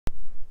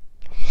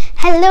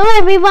Hello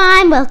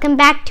everyone, welcome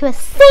back to a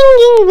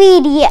singing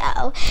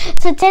video.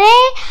 So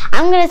today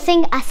I'm going to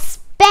sing a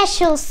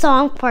special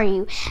song for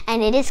you,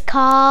 and it is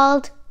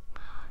called,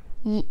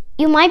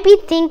 you might be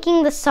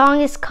thinking the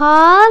song is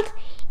called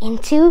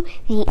Into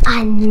the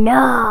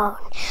Unknown.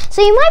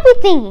 So you might be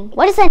thinking,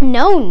 what does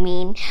unknown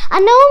mean?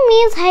 Unknown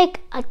means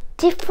like a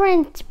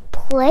different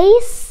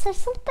place or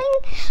something?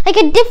 Like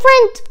a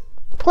different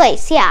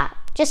place, yeah,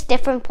 just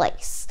different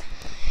place.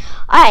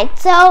 Alright,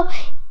 so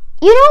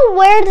you know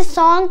where the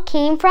song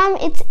came from?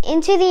 It's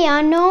Into the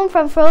Unknown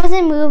from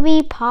Frozen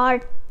movie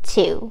Part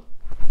 2.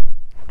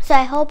 So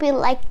I hope you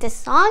like this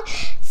song.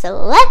 So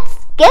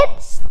let's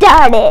get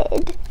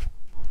started.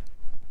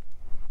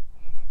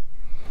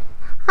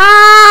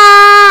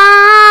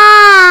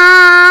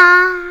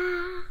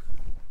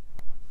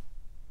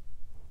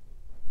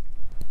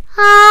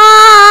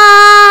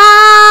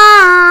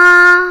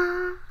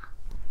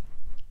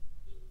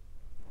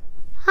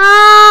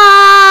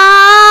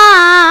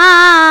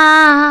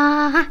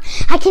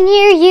 I can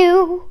hear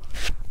you,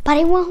 but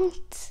I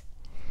won't.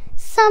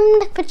 Some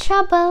look for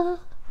trouble,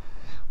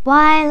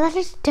 while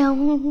others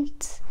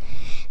don't.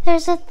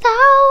 There's 1,000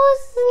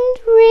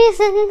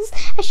 reasons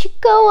I should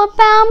go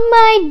about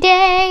my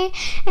day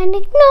and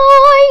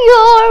ignore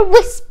your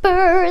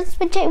whispers,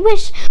 which I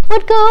wish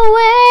would go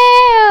away.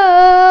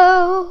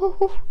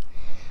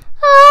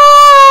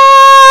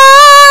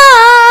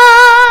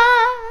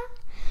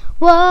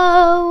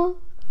 Whoa.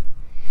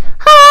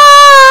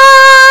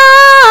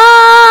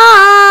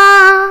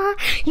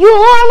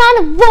 You're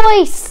not a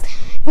voice,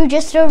 you're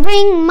just a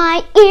ring in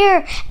my ear.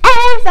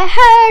 And if I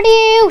heard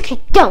you, which I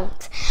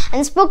don't,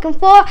 unspoken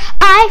for,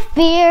 I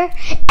fear.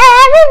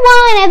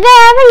 Everyone I've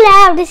ever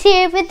loved is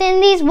here within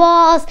these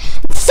walls.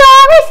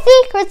 Sorry,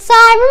 secret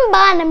siren,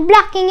 but I'm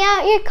blocking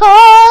out your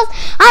calls.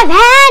 I've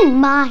had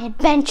my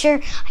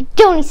adventure, I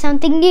don't need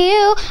something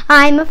new.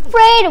 I'm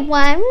afraid of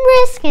what I'm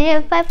risking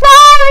if I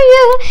follow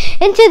you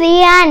into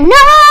the unknown.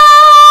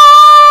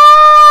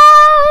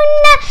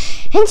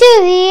 Into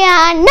the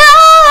unknown,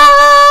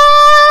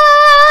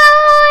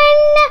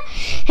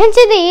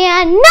 into the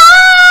unknown.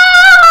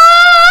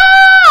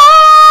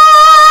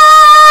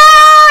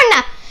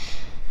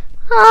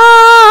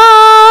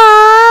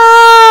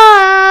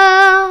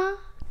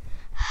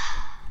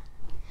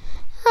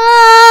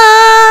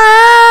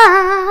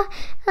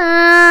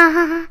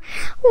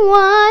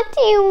 What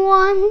do you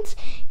want?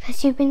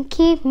 'Cause you've been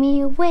keeping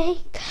me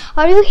awake.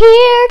 Are you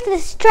here to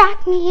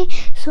distract me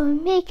so I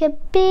make a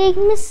big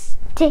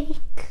mistake?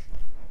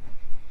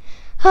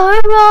 Or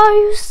are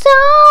you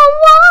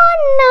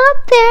someone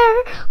out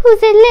there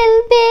who's a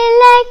little bit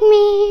like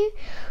me,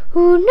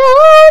 who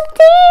knows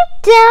deep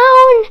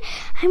down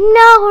I'm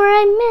not where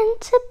I'm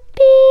meant to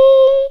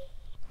be?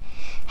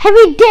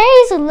 Every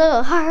day's a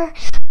little hard,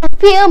 I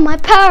feel my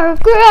power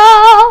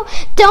grow.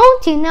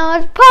 Don't you know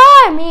it's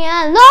part of me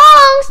I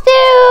longs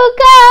to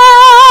go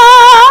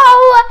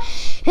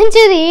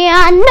into the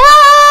unknown,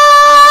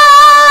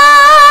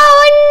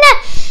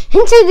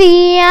 into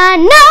the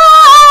unknown.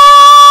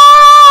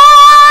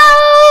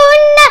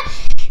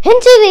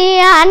 Into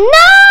the unknown.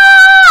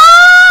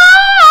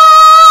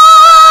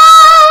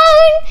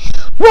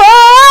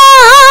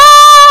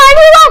 Whoa, are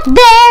you out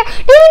there?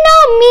 Do you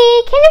know me?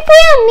 Can you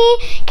feel me?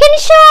 Can you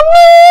show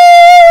me?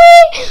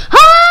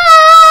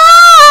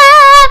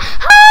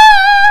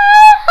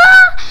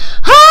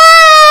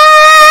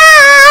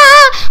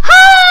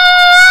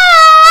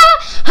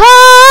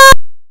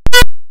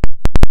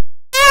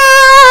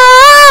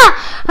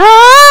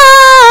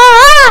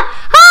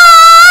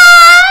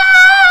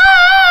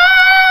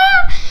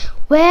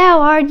 Where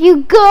are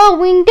you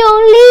going?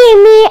 Don't leave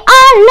me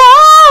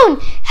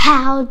alone.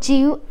 How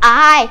do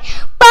I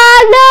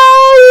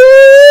follow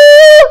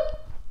you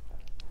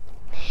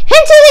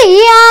into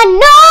the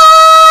unknown?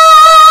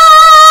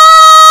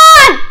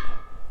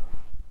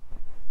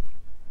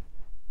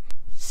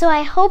 So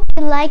I hope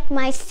you like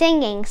my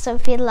singing. So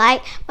if you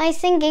like my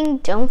singing,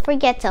 don't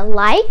forget to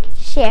like,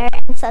 share,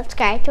 and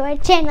subscribe to our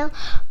channel.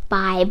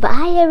 Bye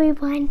bye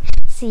everyone.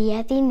 See you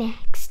at the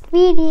next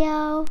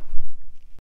video.